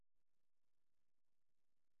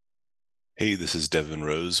Hey, this is Devin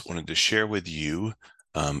Rose. Wanted to share with you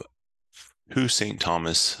um, who St.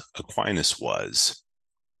 Thomas Aquinas was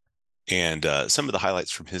and some of the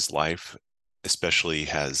highlights from his life, especially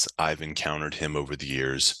as I've encountered him over the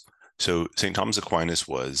years. So, St. Thomas Aquinas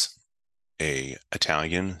was a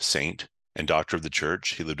Italian saint and doctor of the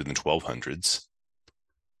church. He lived in the 1200s.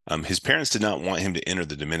 His parents did not want him to enter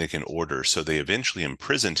the Dominican order, so they eventually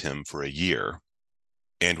imprisoned him for a year.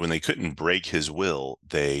 And when they couldn't break his will,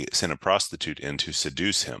 they sent a prostitute in to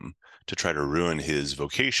seduce him to try to ruin his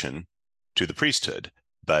vocation to the priesthood.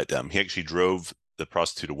 But he actually drove the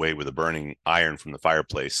prostitute away with a burning iron from the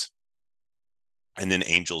fireplace. And then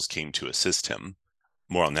angels came to assist him.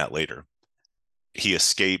 More on that later. He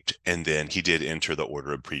escaped, and then he did enter the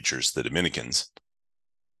order of preachers, the Dominicans.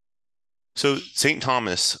 So St.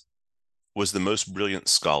 Thomas was the most brilliant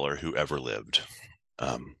scholar who ever lived.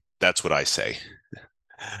 That's what I say.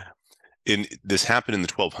 This happened in the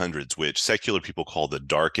 1200s, which secular people call the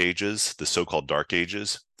Dark Ages, the so-called Dark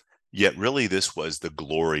Ages. Yet really this was the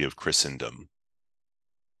glory of Christendom.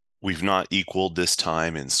 We've not equaled this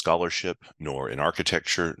time in scholarship, nor in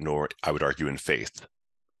architecture, nor, I would argue, in faith.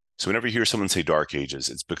 So whenever you hear someone say Dark Ages,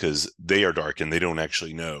 it's because they are dark and they don't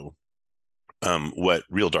actually know what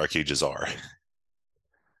real Dark Ages are.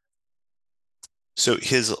 So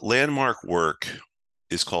his landmark work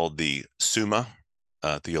is called the Summa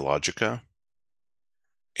Theologica.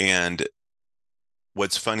 And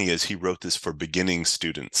what's funny is he wrote this for beginning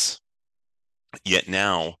students. Yet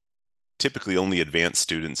now, typically only advanced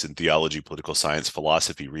students in theology, political science,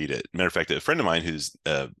 philosophy read it. Matter of fact, a friend of mine who's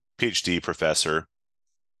a PhD professor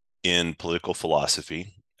in political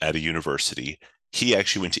philosophy at a university, he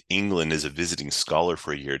actually went to England as a visiting scholar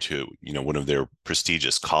for a year to, one of their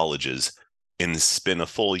prestigious colleges, and spent a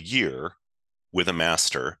full year with a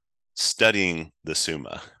master studying the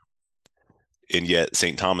Summa. And yet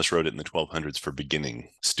St. Thomas wrote it in the 1200s for beginning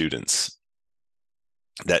students.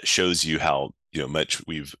 That shows you how much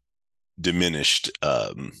we've diminished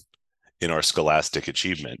in our scholastic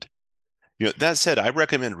achievement. That said, I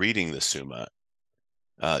recommend reading the Summa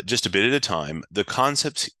just a bit at a time. The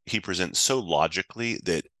concepts he presents so logically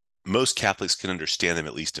that most Catholics can understand them,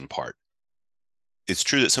 at least in part. It's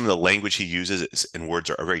true that some of the language he uses and words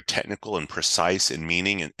are very technical and precise in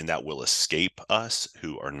meaning, and that will escape us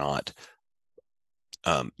who are not,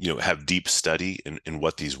 have deep study in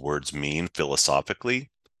what these words mean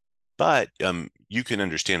philosophically. But you can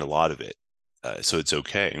understand a lot of it, so it's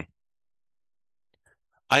okay.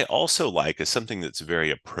 I also like as something that's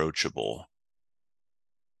very approachable,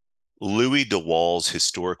 Louis de Wohl's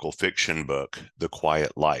historical fiction book, The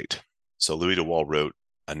Quiet Light. So Louis de Wohl wrote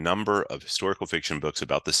a number of historical fiction books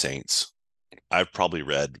about the saints. I've probably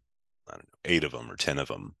read, I don't know, 8 of them or 10 of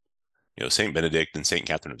them. Saint Benedict and Saint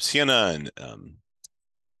Catherine of Siena and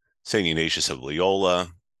Saint Ignatius of Loyola.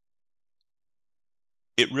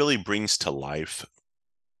 It really brings to life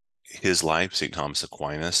his life, St. Thomas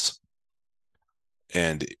Aquinas,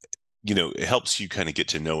 and it helps you kind of get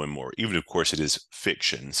to know him more. Even, of course, it is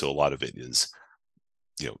fiction, so a lot of it is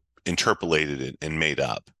interpolated and made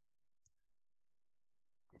up.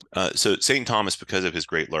 So St. Thomas, because of his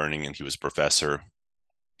great learning, and he was a professor,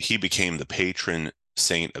 he became the patron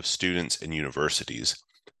saint of students and universities.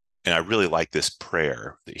 And I really like this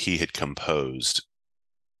prayer that he had composed.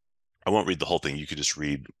 I won't read the whole thing. You could just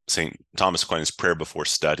read St. Thomas Aquinas' prayer before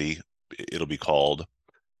study, it'll be called.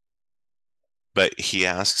 But he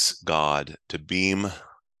asks God to beam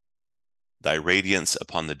thy radiance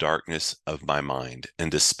upon the darkness of my mind and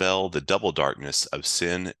dispel the double darkness of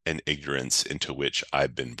sin and ignorance into which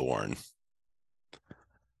I've been born.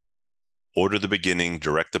 Order the beginning,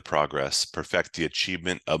 direct the progress, perfect the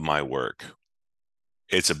achievement of my work.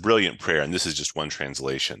 It's a brilliant prayer, and this is just one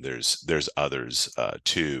translation. There's others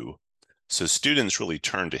too. So students really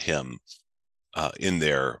turn to him in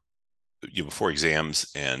their before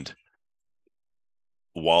exams and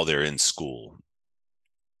while they're in school.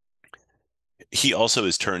 He also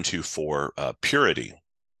is turned to for purity.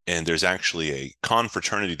 And there's actually a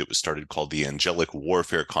confraternity that was started called the Angelic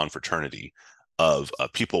Warfare Confraternity of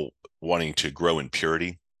people wanting to grow in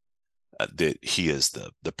purity that he is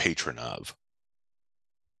the patron of.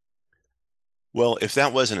 Well, if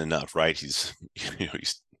that wasn't enough, right? He's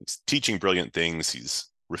teaching brilliant things. He's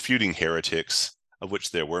refuting heretics, of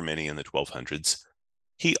which there were many in the 1200s.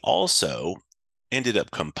 He also ended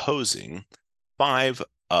up composing 5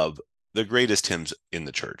 of the greatest hymns in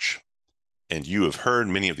the church. And you have heard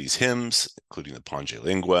many of these hymns, including the Pange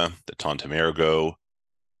Lingua, the Tantum Ergo,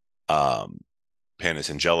 Panis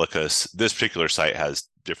Angelicus. This particular site has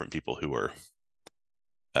different people who are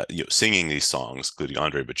singing these songs, including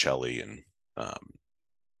Andre Bocelli and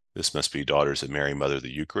This must be Daughters of Mary, Mother of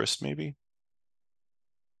the Eucharist, maybe.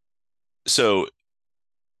 So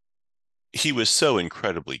he was so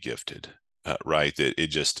incredibly gifted, right? That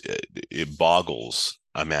it boggles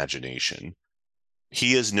imagination.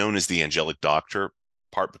 He is known as the angelic doctor,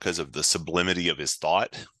 part because of the sublimity of his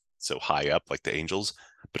thought, so high up like the angels,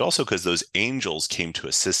 but also because those angels came to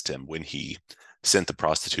assist him when he sent the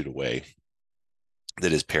prostitute away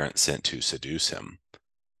that his parents sent to seduce him.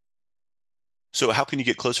 So how can you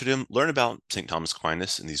get closer to him? Learn about St. Thomas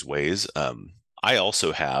Aquinas in these ways. I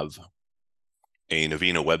also have a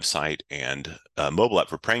novena website and a mobile app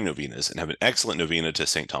for praying novenas, and have an excellent novena to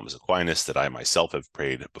St. Thomas Aquinas that I myself have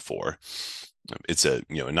prayed before. It's a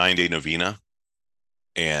 9-day novena,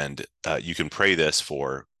 and you can pray this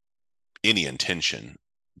for any intention,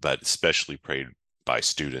 but especially prayed by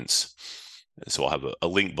students. So I'll have a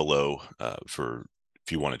link below for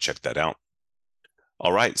if you want to check that out.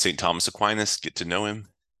 All right, St. Thomas Aquinas, get to know him.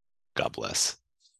 God bless.